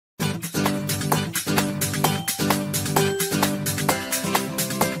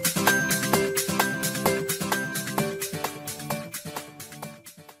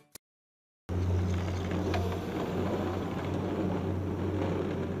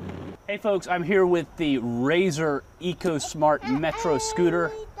Hey folks, I'm here with the Razor EcoSmart Metro Scooter.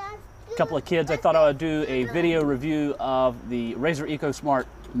 A couple of kids, I thought I would do a video review of the Razor EcoSmart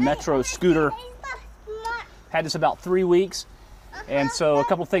Metro Scooter. Had this about 3 weeks, and so a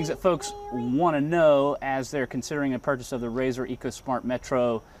couple of things that folks want to know as they're considering a purchase of the Razor EcoSmart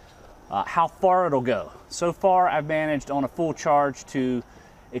Metro, how far it'll go. So far I've managed on a full charge to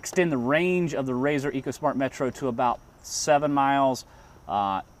extend the range of the Razor EcoSmart Metro to about 7 miles.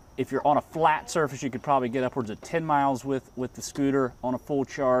 If you're on a flat surface, you could probably get upwards of 10 miles with the scooter on a full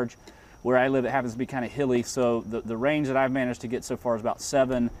charge. Where I live, it happens to be kind of hilly, so the range that I've managed to get so far is about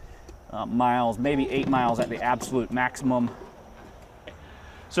 7 miles, maybe 8 miles at the absolute maximum.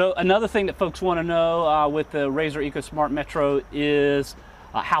 So another thing that folks want to know with the Razor EcoSmart Metro is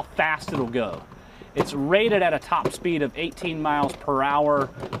how fast it'll go. It's rated at a top speed of 18 miles per hour.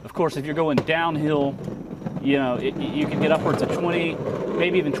 Of course, if you're going downhill, you know, you can get upwards of 20,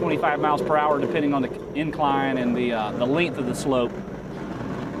 maybe even 25 miles per hour, depending on the incline and the length of the slope.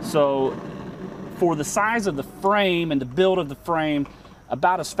 So for the size of the frame and the build of the frame,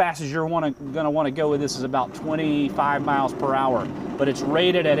 about as fast as you're going to want to go with this is about 25 miles per hour. But it's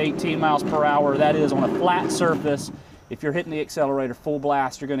rated at 18 miles per hour. That is on a flat surface. If you're hitting the accelerator full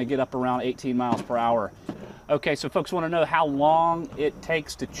blast, you're going to get up around 18 miles per hour. Okay, so folks want to know how long it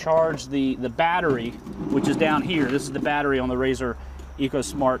takes to charge the battery, which is down here. This is the battery on the Razor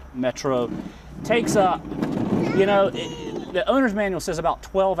EcoSmart Metro. It takes, you know, the owner's manual says about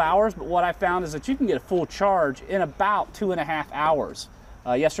 12 hours, but what I found is that you can get a full charge in about 2.5 hours.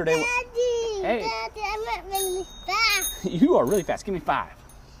 Yesterday, Daddy, hey, Daddy, I'm not really fast. You are really fast. Give me 5.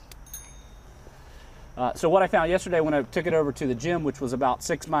 So what I found yesterday when I took it over to the gym, which was about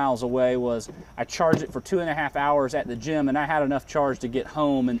 6 miles away, was I charged it for 2.5 hours at the gym, and I had enough charge to get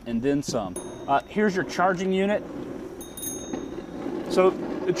home and then some. Here's your charging unit. So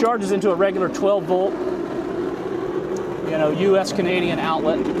it charges into a regular 12 volt, you know, US Canadian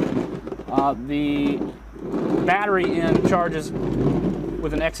outlet. The battery end charges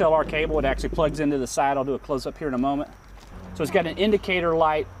with an XLR cable. It actually plugs into the side. I'll do a close up here in a moment. So it's got an indicator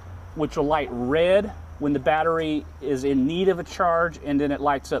light which will light red when the battery is in need of a charge, and then it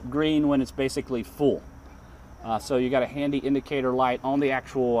lights up green when it's basically full. So you got a handy indicator light on the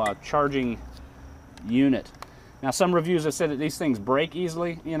actual charging unit. Now, some reviews have said that these things break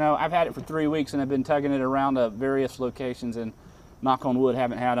easily. You know, I've had it for 3 weeks and I've been tugging it around to various locations, and knock on wood,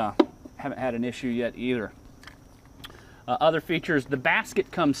 haven't had an issue yet either. Other features: the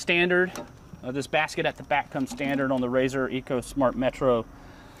basket comes standard. This basket at the back comes standard on the Razor EcoSmart Metro.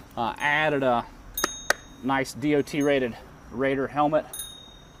 I added a nice DOT rated Raider helmet,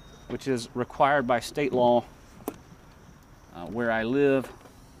 which is required by state law where I live.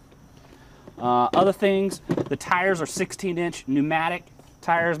 Other things: the tires are 16-inch pneumatic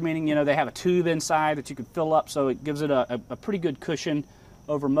tires, meaning, you know, they have a tube inside that you can fill up, so it gives it a pretty good cushion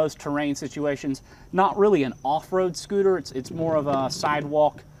over most terrain situations. Not really an off-road scooter, it's more of a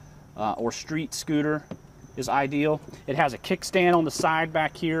sidewalk or street scooter is ideal. It has a kickstand on the side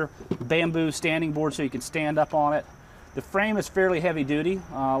back here, bamboo standing board so you can stand up on it. The frame is fairly heavy duty,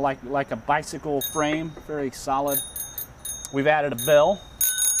 like a bicycle frame, very solid. We've added a bell,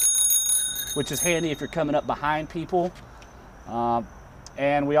 which is handy if you're coming up behind people.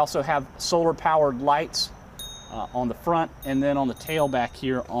 And we also have solar powered lights on the front and then on the tail back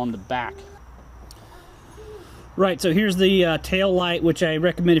here on the back. Right, so here's the tail light, which I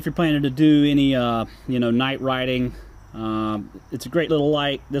recommend if you're planning to do any you know, night riding. It's a great little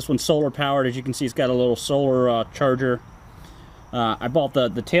light. This one's solar powered. As you can see, it's got a little solar charger. I bought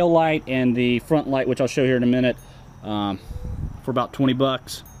the tail light and the front light, which I'll show here in a minute, for about 20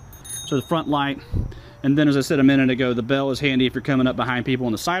 bucks. So the front light, and then, as I said a minute ago, the bell is handy if you're coming up behind people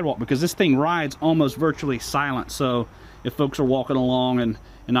on the sidewalk, because this thing rides almost virtually silent. So if folks are walking along and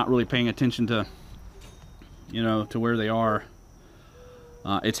not really paying attention to, you know, to where they are,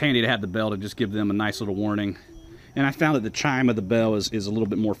 it's handy to have the bell to just give them a nice little warning. And I found that the chime of the bell is a little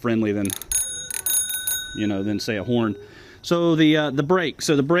bit more friendly than, you know, than say a horn. So the brake.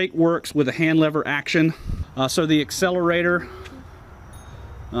 So the brake works with a hand lever action. So the accelerator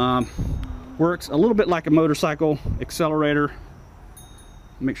works a little bit like a motorcycle accelerator.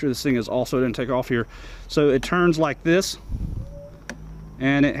 Make sure this thing is also didn't take off here. So it turns like this,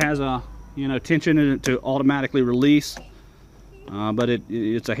 and it has a, you know, tension in it to automatically release, but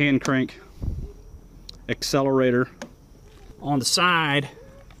it's a hand crank accelerator. On the side,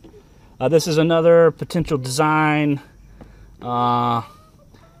 this is another potential design flaw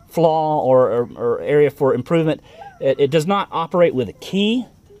or area for improvement. It does not operate with a key.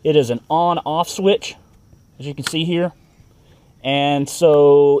 It is an on-off switch, as you can see here. And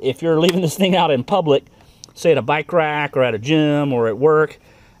so if you're leaving this thing out in public, say at a bike rack or at a gym or at work,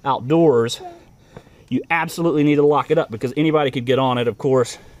 outdoors, you absolutely need to lock it up, because anybody could get on it, of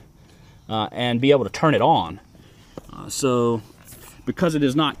course, and be able to turn it on. So because it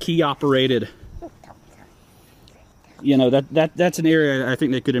is not key operated, you know, that's an area I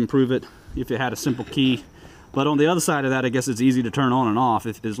think they could improve it if it had a simple key. But on the other side of that, I guess it's easy to turn on and off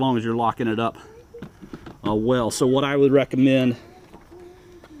as long as you're locking it up well. So what I would recommend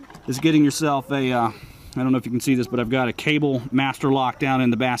is getting yourself a, I don't know if you can see this, but I've got a cable master lock down in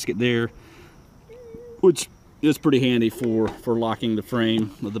the basket there, which is pretty handy for locking the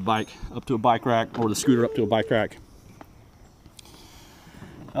frame of the bike up to a bike rack, or the scooter up to a bike rack.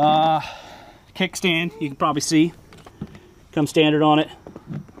 Kickstand, you can probably see, comes standard on it.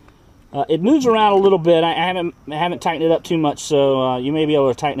 It moves around a little bit. I haven't tightened it up too much, so you may be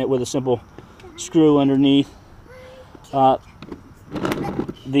able to tighten it with a simple screw underneath. The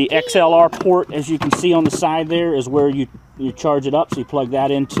XLR port, as you can see on the side there, is where you charge it up. So you plug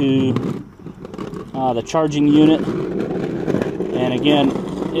that into the charging unit, and again,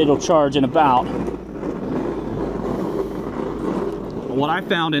 it'll charge in about, what I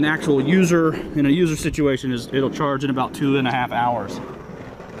found in actual in a user situation, is it'll charge in about 2.5 hours.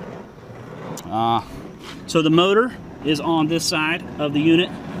 So the motor is on this side of the unit.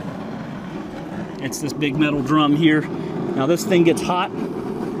 It's this big metal drum here. Now this thing gets hot.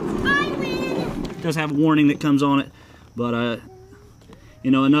 It does have a warning that comes on it, but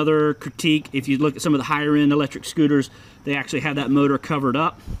you know, another critique, if you look at some of the higher end electric scooters, they actually have that motor covered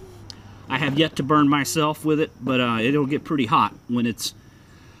up. I have yet to burn myself with it, but it'll get pretty hot when it's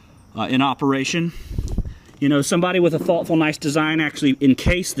in operation. You know, somebody with a thoughtful, nice design actually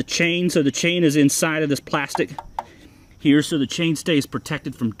encased the chain, so the chain is inside of this plastic here, so the chain stays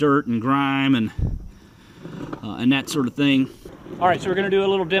protected from dirt and grime and that sort of thing. All right, so we're going to do a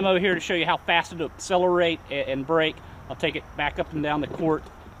little demo here to show you how fast it'll accelerate and brake. I'll take it back up and down the court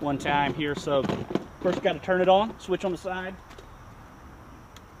one time here. So first, got to turn it on, switch on the side.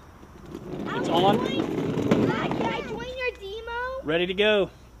 It's on. Can I join your demo? Ready to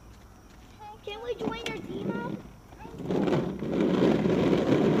go. Can we join your demo?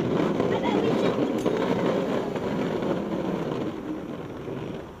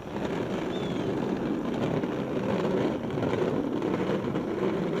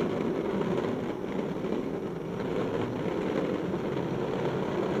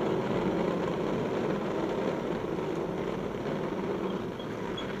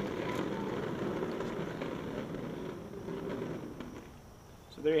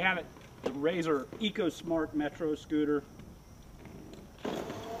 So there you have it, the Razor EcoSmart Metro Scooter.